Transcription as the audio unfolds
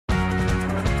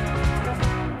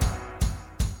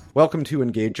Welcome to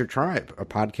Engage Your Tribe, a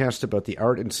podcast about the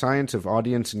art and science of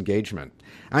audience engagement.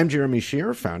 I'm Jeremy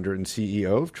Shear, founder and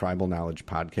CEO of Tribal Knowledge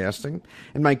Podcasting,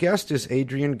 and my guest is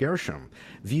Adrian Gershom,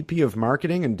 VP of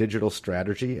Marketing and Digital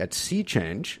Strategy at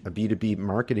SeaChange, a B2B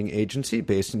marketing agency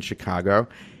based in Chicago,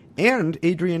 and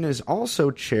Adrian is also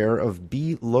chair of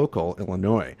Be Local,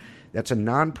 Illinois. That's a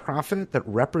nonprofit that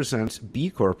represents B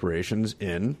corporations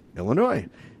in Illinois.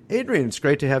 Adrian, it's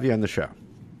great to have you on the show.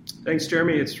 Thanks,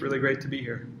 Jeremy. It's really great to be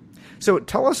here. So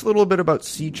tell us a little bit about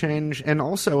SeaChange and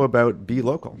also about Be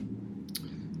Local.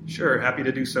 Sure, happy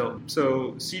to do so.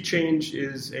 So SeaChange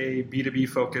is a B2B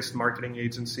focused marketing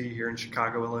agency here in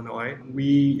Chicago, Illinois.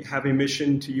 We have a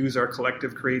mission to use our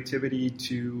collective creativity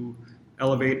to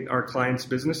elevate our clients'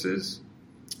 businesses.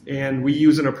 And we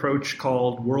use an approach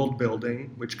called world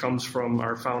building, which comes from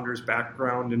our founder's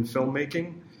background in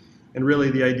filmmaking. And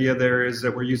really the idea there is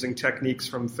that we're using techniques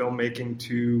from filmmaking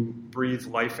to breathe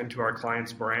life into our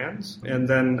clients' brands. And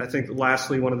then I think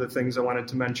lastly, one of the things I wanted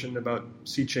to mention about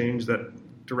SeaChange that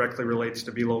directly relates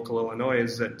to Be Local Illinois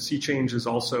is that SeaChange is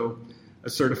also a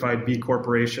certified B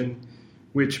Corporation,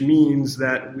 which means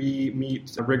that we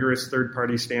meet rigorous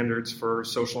third-party standards for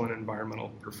social and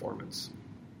environmental performance.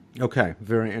 Okay,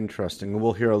 very interesting.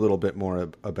 We'll hear a little bit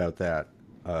more about that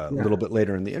a little bit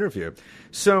later in the interview.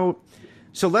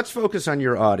 So let's focus on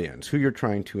your audience, who you're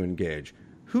trying to engage.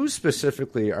 Who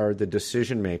specifically are the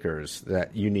decision makers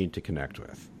that you need to connect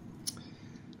with?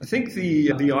 I think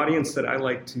the audience that I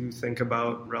like to think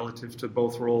about relative to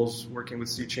both roles, working with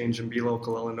SeaChange and Be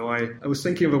Local Illinois, I was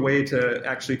thinking of a way to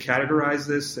actually categorize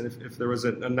this, and if there was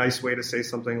a nice way to say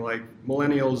something like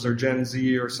millennials or Gen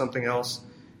Z or something else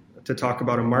to talk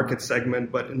about a market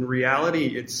segment, but in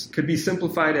reality, it could be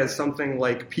simplified as something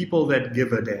like people that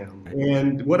give a damn.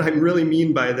 And what I really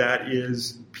mean by that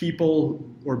is people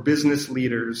or business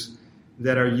leaders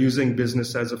that are using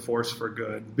business as a force for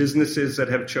good. Businesses that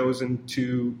have chosen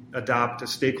to adopt a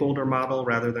stakeholder model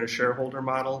rather than a shareholder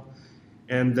model,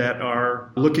 and that are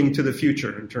looking to the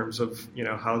future in terms of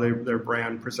how their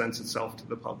brand presents itself to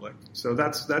the public. So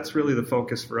that's really the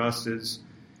focus for us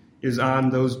is on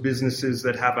those businesses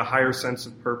that have a higher sense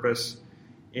of purpose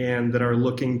and that are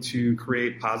looking to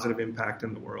create positive impact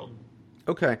in the world.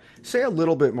 Okay. Say a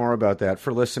little bit more about that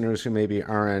for listeners who maybe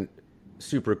aren't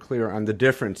super clear on the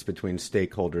difference between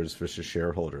stakeholders versus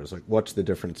shareholders. Like, what's the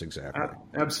difference exactly?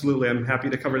 Absolutely. I'm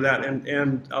happy to cover that.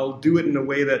 And I'll do it in a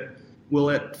way that will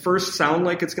at first sound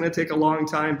like it's going to take a long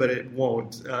time, but it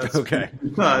won't. Okay.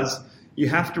 Because you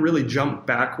have to really jump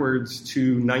backwards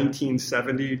to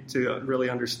 1970 to really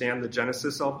understand the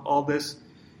genesis of all this.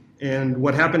 And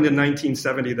what happened in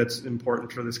 1970 that's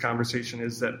important for this conversation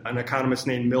is that an economist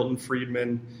named Milton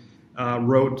Friedman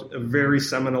wrote a very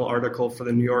seminal article for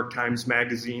the New York Times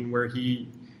Magazine where he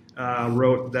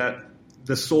wrote that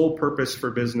the sole purpose for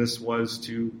business was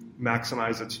to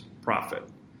maximize its profit.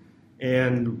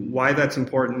 And why that's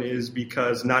important is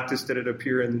because not just did it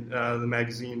appear in the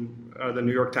magazine, the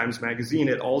New York Times Magazine,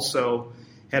 it also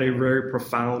had a very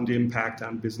profound impact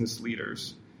on business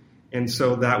leaders. And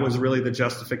so that was really the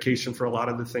justification for a lot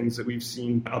of the things that we've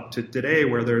seen up to today,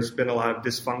 where there's been a lot of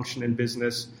dysfunction in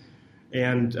business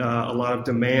and a lot of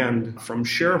demand from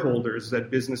shareholders that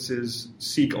businesses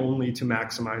seek only to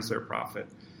maximize their profit.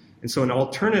 And so an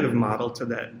alternative model to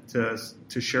that,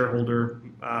 to shareholder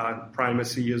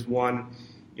primacy, is one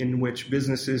in which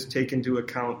businesses take into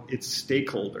account its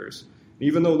stakeholders.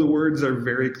 Even though the words are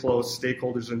very close,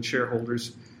 stakeholders and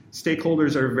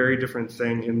stakeholders are a very different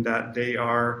thing in that they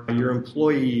are your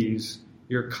employees,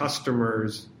 your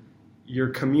customers, your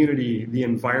community, the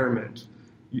environment.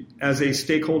 As a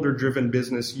stakeholder-driven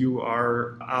business, you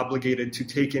are obligated to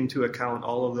take into account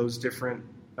all of those different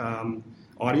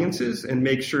audiences and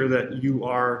make sure that you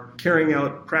are carrying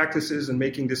out practices and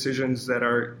making decisions that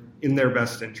are in their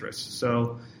best interests.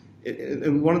 So,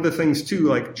 and one of the things too,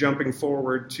 like jumping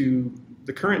forward to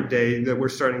the current day that we're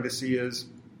starting to see is,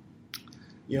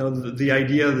 the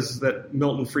ideas that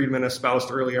Milton Friedman espoused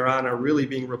earlier on are really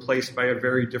being replaced by a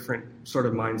very different sort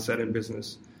of mindset in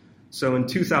business. So in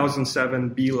 2007,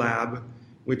 B Lab,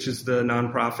 which is the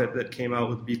nonprofit that came out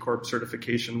with B Corp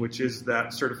certification, which is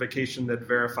that certification that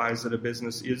verifies that a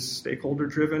business is stakeholder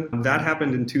driven. That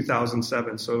happened in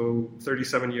 2007, so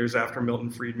 37 years after Milton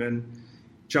Friedman.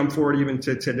 Jump forward even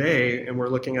to today, and we're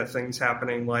looking at things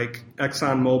happening like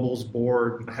ExxonMobil's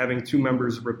board having 2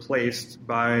 members replaced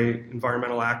by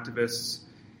environmental activists.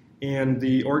 And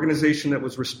the organization that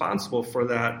was responsible for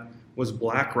that was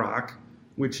BlackRock,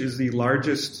 which is the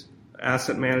largest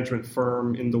asset management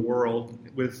firm in the world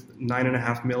with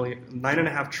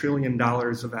 $9.5 trillion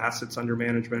of assets under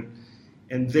management.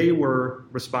 And they were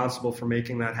responsible for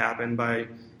making that happen by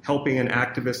helping an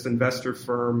activist investor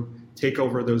firm take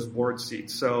over those board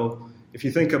seats. So if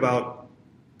you think about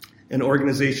an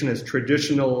organization as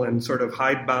traditional and sort of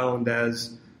hidebound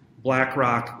as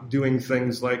BlackRock, doing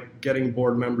things like getting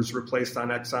board members replaced on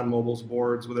ExxonMobil's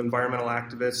boards with environmental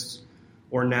activists,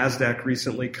 or NASDAQ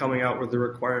recently coming out with the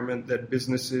requirement that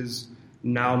businesses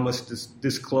now must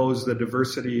disclose the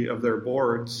diversity of their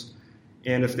boards.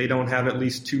 And if they don't have at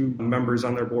least 2 members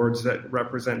on their boards that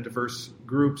represent diverse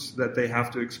groups, that they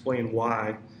have to explain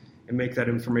why and make that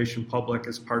information public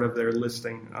as part of their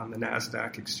listing on the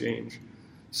NASDAQ exchange.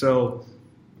 So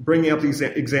bringing up these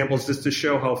examples just to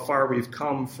show how far we've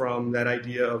come from that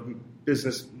idea of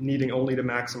business needing only to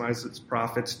maximize its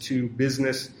profits to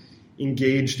business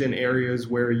engaged in areas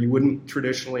where you wouldn't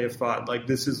traditionally have thought, like,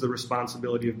 this is the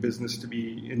responsibility of business to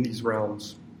be in these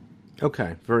realms.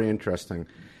 Okay, very interesting.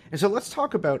 And so let's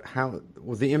talk about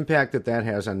the impact that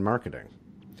has on marketing.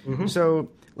 Mm-hmm. So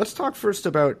let's talk first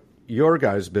about your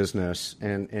guys' business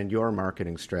and your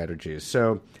marketing strategies.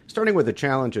 So starting with the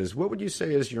challenges, what would you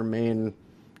say is your main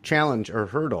challenge or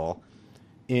hurdle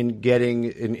in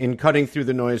cutting through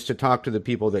the noise to talk to the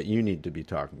people that you need to be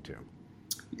talking to?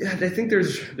 Yeah, I think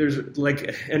there's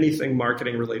like anything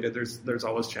marketing related, there's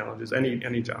always challenges.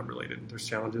 Any job related, there's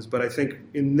challenges. But I think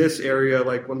in this area,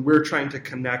 like when we're trying to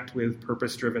connect with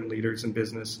purpose-driven leaders in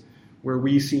business, where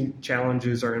we see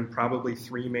challenges are in probably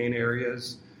 3 main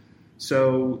areas.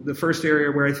 So the first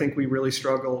area where I think we really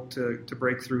struggle to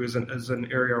break through is an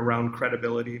area around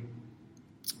credibility.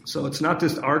 So it's not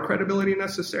just our credibility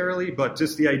necessarily, but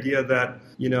just the idea that,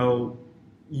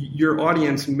 your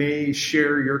audience may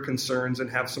share your concerns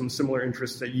and have some similar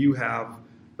interests that you have,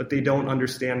 but they don't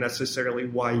understand necessarily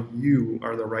why you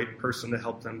are the right person to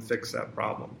help them fix that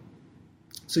problem.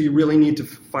 So you really need to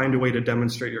find a way to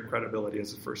demonstrate your credibility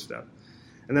as the first step.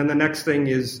 And then the next thing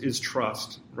is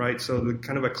trust, right? So the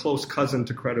kind of a close cousin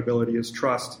to credibility is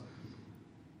trust.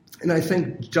 And I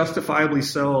think justifiably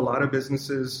so, a lot of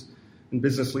businesses and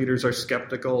business leaders are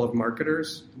skeptical of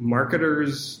marketers.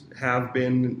 Marketers have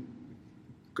been,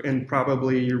 and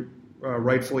probably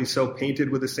rightfully so, painted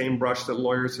with the same brush that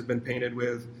lawyers have been painted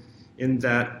with, in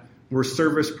that we're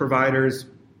service providers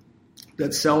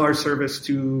that sell our service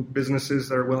to businesses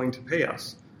that are willing to pay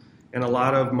us. And a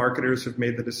lot of marketers have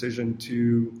made the decision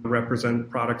to represent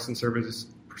products and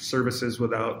services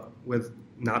with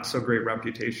not so great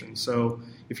reputation. So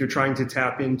if you're trying to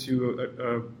tap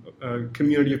into a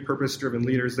community of purpose-driven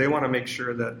leaders, they want to make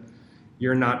sure that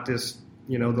you're not just,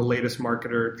 the latest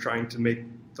marketer trying to make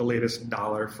the latest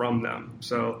dollar from them.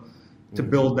 So to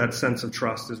build that sense of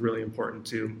trust is really important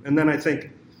too. And then I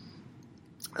think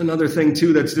another thing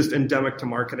too that's just endemic to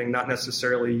marketing, not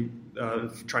necessarily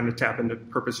trying to tap into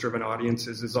purpose-driven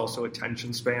audiences, is also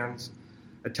attention spans.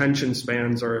 Attention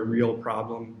spans are a real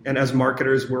problem. And as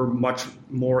marketers, we're much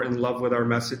more in love with our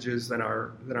messages than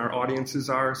our audiences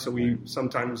are. So we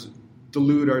sometimes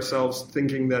delude ourselves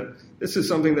thinking that this is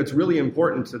something that's really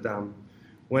important to them,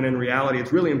 when in reality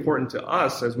it's really important to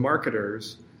us as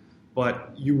marketers.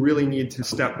 But you really need to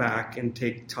step back and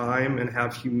take time and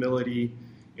have humility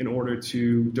in order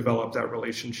to develop that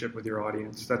relationship with your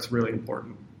audience. That's really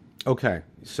important. Okay,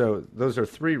 so those are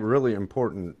 3 really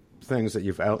important things that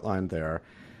you've outlined there.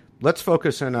 Let's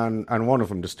focus in on one of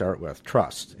them to start with,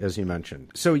 trust, as you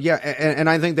mentioned. So yeah, and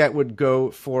I think that would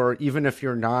go for even if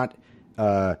you're not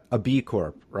a B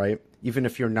Corp, right? Even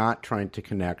if you're not trying to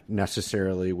connect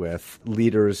necessarily with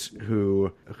leaders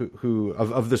who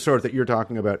of the sort that you're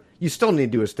talking about, you still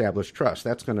need to establish trust.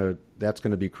 That's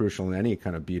gonna be crucial in any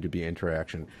kind of B2B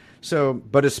interaction. So,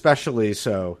 but especially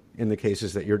so in the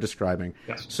cases that you're describing.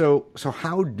 Yes. So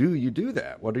how do you do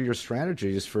that? What are your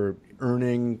strategies for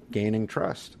gaining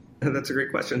trust? That's a great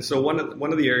question. So one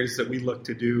of the areas that we look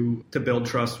to do to build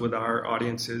trust with our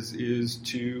audiences is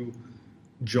to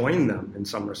join them in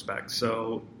some respects.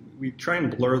 So we try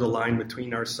and blur the line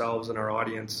between ourselves and our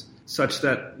audience such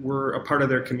that we're a part of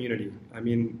their community. I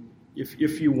mean,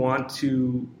 if you want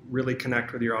to really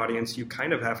connect with your audience, you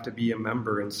kind of have to be a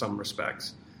member in some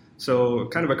respects. So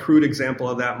kind of a crude example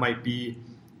of that might be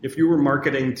if you were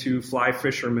marketing to fly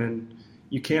fishermen,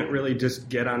 you can't really just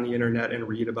get on the internet and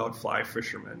read about fly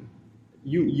fishermen.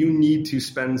 You need to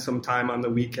spend some time on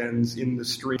the weekends in the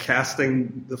street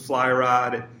casting the fly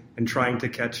rod and trying to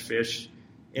catch fish,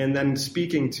 and then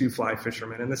speaking to fly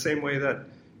fishermen in the same way that,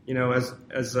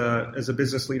 as a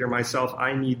business leader myself,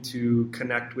 I need to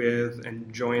connect with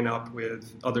and join up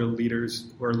with other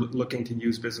leaders who are looking to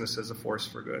use business as a force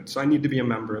for good. So I need to be a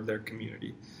member of their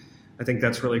community. I think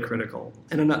that's really critical.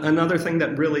 And another thing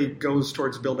that really goes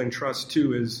towards building trust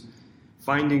too is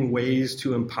finding ways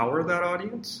to empower that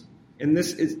audience And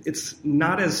it's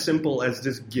not as simple as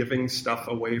just giving stuff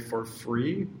away for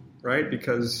free, right?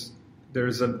 Because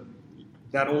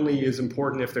that only is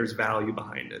important if there's value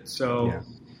behind it. So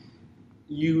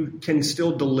you can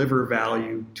still deliver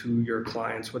value to your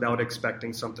clients without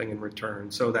expecting something in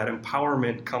return. So that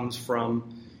empowerment comes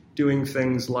from doing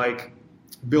things like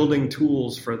building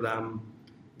tools for them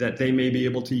that they may be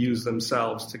able to use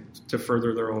themselves to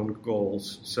further their own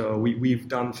goals. So we've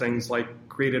done things like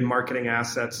created marketing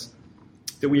assets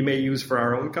that we may use for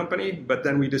our own company, but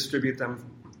then we distribute them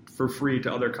for free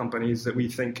to other companies that we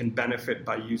think can benefit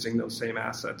by using those same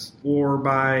assets, or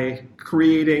by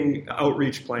creating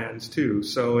outreach plans too.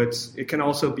 So it can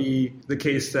also be the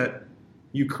case that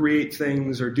you create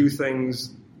things or do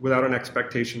things without an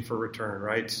expectation for return,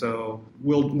 right? So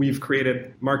we've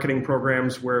created marketing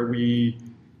programs where we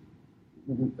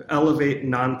elevate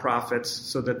nonprofits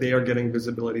so that they are getting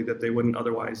visibility that they wouldn't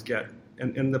otherwise get.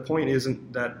 And the point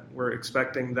isn't that we're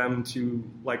expecting them to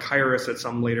like hire us at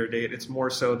some later date. It's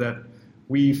more so that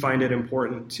we find it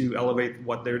important to elevate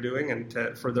what they're doing and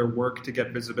for their work to get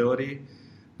visibility,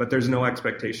 but there's no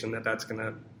expectation that that's going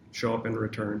to show up in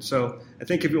return. So I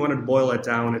think if you want to boil it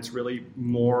down, it's really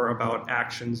more about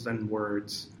actions than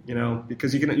words,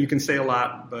 because you can say a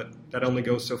lot, but that only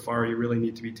goes so far. You really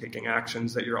need to be taking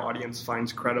actions that your audience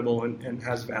finds credible and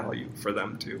has value for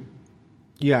them too.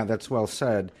 Yeah, that's well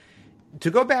said. To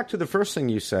go back to the first thing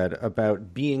you said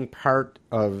about being a part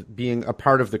of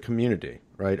the community,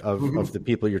 right, of the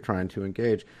people you're trying to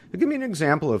engage, give me an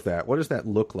example of that. What does that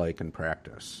look like in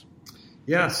practice?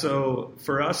 Yeah, so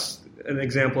for us, an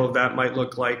example of that might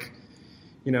look like,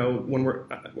 when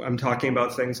I'm talking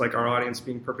about things like our audience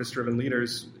being purpose-driven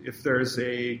leaders, if there's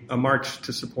a march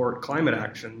to support climate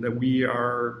action, that we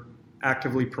are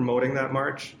actively promoting that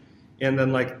march. And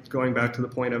then like going back to the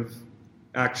point of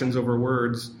actions over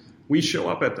words, we show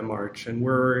up at the march and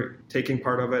we're taking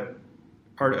part in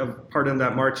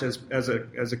that march as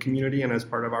a community and as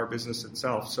part of our business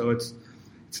itself. So it's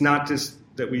not just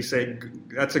that we say,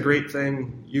 that's a great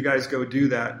thing, you guys go do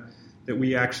that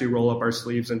we actually roll up our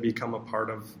sleeves and become a part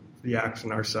of the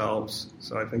action ourselves.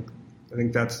 So I think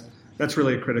that's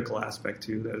really a critical aspect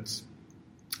too, that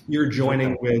you're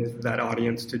joining with that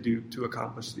audience to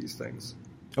accomplish these things.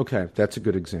 Okay, that's a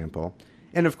good example.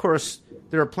 And of course,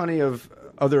 there are plenty of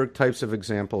other types of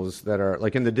examples that are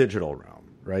like in the digital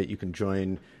realm, right? You can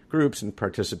join groups and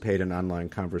participate in online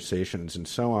conversations and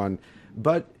so on.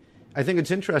 But I think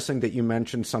it's interesting that you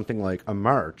mentioned something like a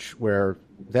march, where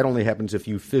that only happens if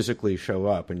you physically show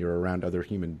up and you're around other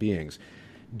human beings.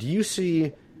 Do you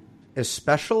see a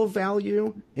special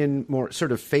value in more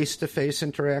sort of face-to-face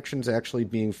interactions actually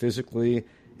being physically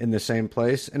in the same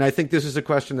place? And I think this is a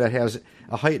question that has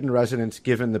a heightened resonance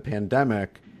given the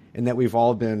pandemic and that we've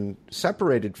all been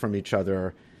separated from each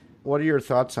other. What are your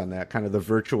thoughts on that, kind of the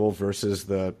virtual versus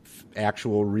the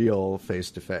actual real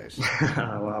face-to-face?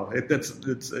 Wow,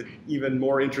 it's an even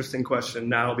more interesting question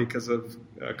now because of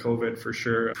COVID for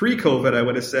sure. Pre-COVID, I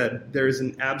would have said there's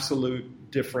an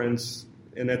absolute difference,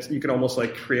 and you could almost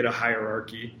like create a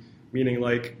hierarchy, meaning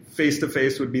like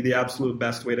face-to-face would be the absolute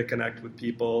best way to connect with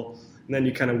people, and then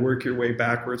you kind of work your way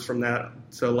backwards from that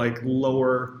to like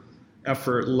lower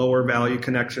effort, lower value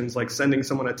connections, like sending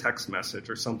someone a text message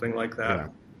or something like that. Yeah.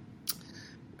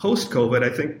 Post-COVID,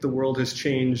 I think the world has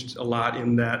changed a lot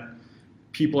in that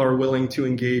people are willing to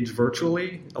engage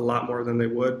virtually a lot more than they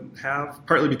would have,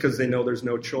 partly because they know there's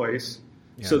no choice.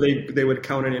 Yeah. So they would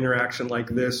count an interaction like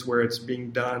this where it's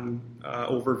being done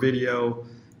over video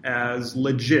as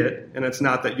legit. And it's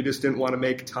not that you just didn't want to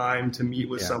make time to meet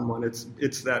with someone. It's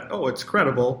that, it's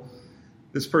credible.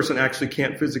 This person actually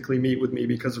can't physically meet with me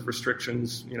because of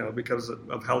restrictions, because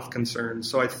of health concerns.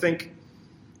 So I think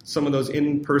some of those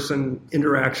in-person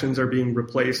interactions are being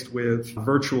replaced with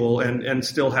virtual and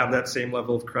still have that same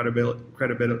level of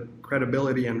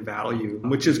credibility and value,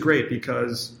 which is great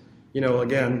because,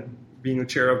 again, being the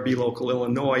chair of Be Local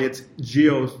Illinois, it's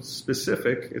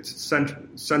geo-specific. It's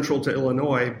central to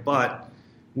Illinois, but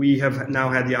we have now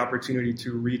had the opportunity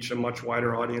to reach a much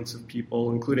wider audience of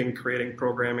people, including creating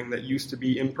programming that used to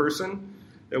be in person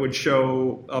that would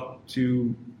show up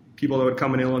to people that would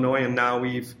come in Illinois, and now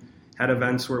we've had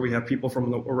events where we have people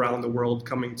from around the world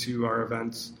coming to our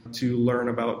events to learn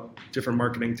about different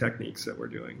marketing techniques that we're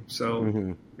doing.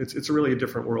 So it's really a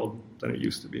different world than it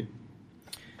used to be.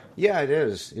 Yeah, it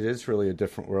is. It is really a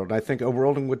different world. I think a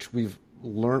world in which we've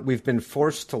been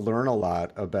forced to learn a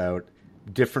lot about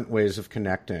different ways of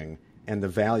connecting and the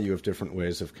value of different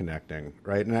ways of connecting,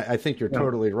 right? And I think you're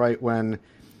totally right when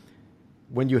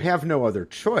you have no other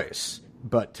choice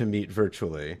but to meet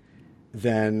virtually.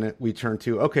 then we turn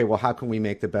to, okay, well, how can we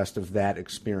make the best of that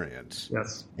experience?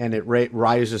 Yes. And it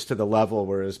rises to the level,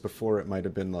 whereas before it might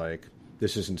have been like,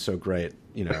 this isn't so great,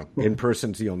 in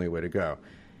person's the only way to go.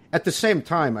 At the same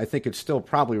time, I think it still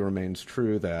probably remains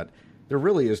true that there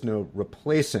really is no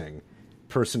replacing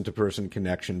person-to-person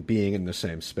connection being in the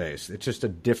same space. It's just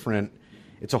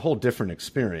it's a whole different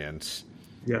experience.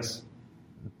 Yes.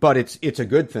 But it's a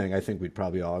good thing. I think we'd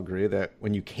probably all agree that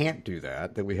when you can't do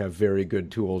that we have very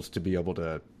good tools to be able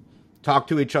to talk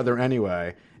to each other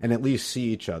anyway and at least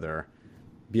see each other,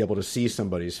 be able to see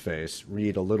somebody's face,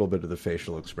 read a little bit of the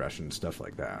facial expression, stuff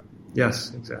like that.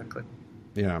 Yes, exactly.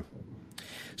 Yeah.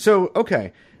 So,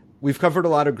 okay, we've covered a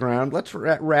lot of ground. Let's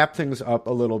wrap things up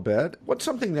a little bit. What's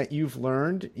something that you've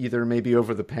learned, either maybe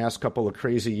over the past couple of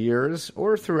crazy years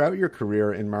or throughout your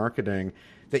career in marketing,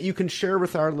 that you can share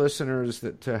with our listeners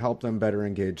to help them better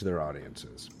engage their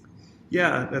audiences?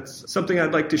 Yeah, that's something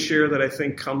I'd like to share that I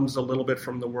think comes a little bit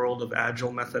from the world of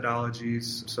agile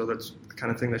methodologies. So that's the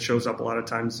kind of thing that shows up a lot of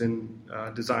times in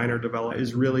design or development,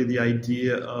 is really the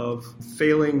idea of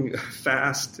failing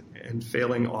fast and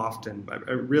failing often.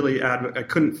 I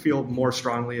couldn't feel more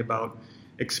strongly about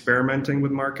experimenting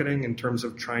with marketing in terms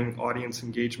of trying audience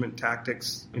engagement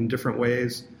tactics in different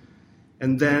ways,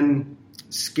 and then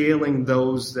scaling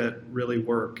those that really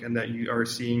work and that you are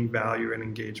seeing value and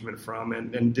engagement from,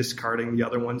 and discarding the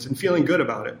other ones and feeling good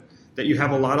about it. That you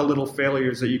have a lot of little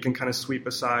failures that you can kind of sweep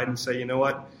aside and say, you know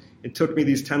what, it took me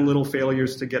these 10 little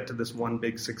failures to get to this one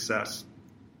big success.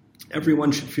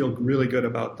 Everyone should feel really good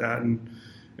about that. And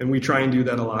we try and do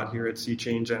that a lot here at Sea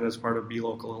Change and as part of Be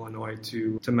Local Illinois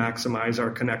to maximize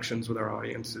our connections with our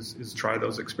audience is try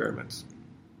those experiments.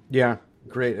 Yeah,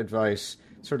 great advice.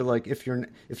 Sort of like if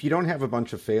you don't have a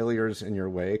bunch of failures in your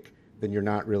wake, then you're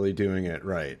not really doing it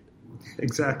right.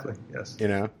 Exactly. Yes.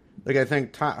 Like I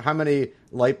think how many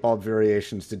light bulb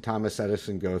variations did Thomas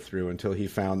Edison go through until he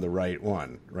found the right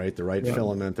one, right? The right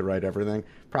filament, the right everything.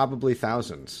 Probably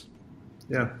thousands.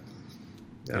 Yeah.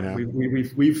 Yeah.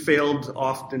 We've failed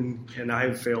often, and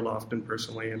I've failed often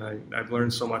personally, and I've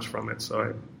learned so much from it.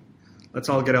 So let's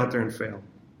all get out there and fail.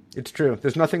 It's true.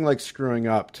 There's nothing like screwing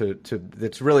up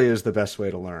it really is the best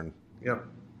way to learn. Yeah.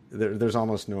 There's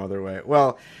almost no other way.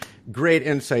 Well, great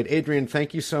insight. Adrian,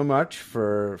 thank you so much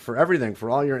for everything, for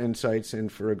all your insights,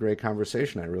 and for a great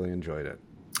conversation. I really enjoyed it.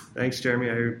 Thanks, Jeremy.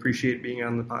 I appreciate being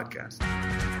on the podcast.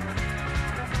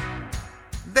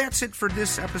 That's it for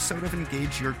this episode of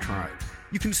Engage Your Tribe.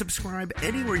 You can subscribe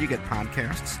anywhere you get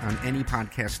podcasts on any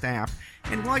podcast app.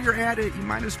 And while you're at it, you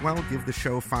might as well give the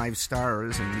show 5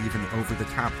 stars and leave an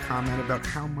over-the-top comment about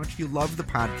how much you love the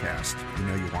podcast. You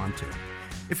know you want to.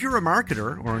 If you're a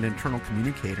marketer or an internal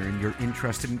communicator and you're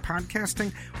interested in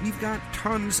podcasting, we've got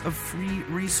tons of free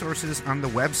resources on the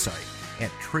website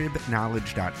at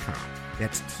tribknowledge.com.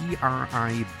 That's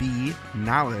TRIB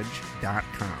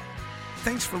knowledge.com.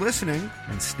 Thanks for listening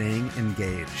and staying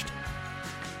engaged.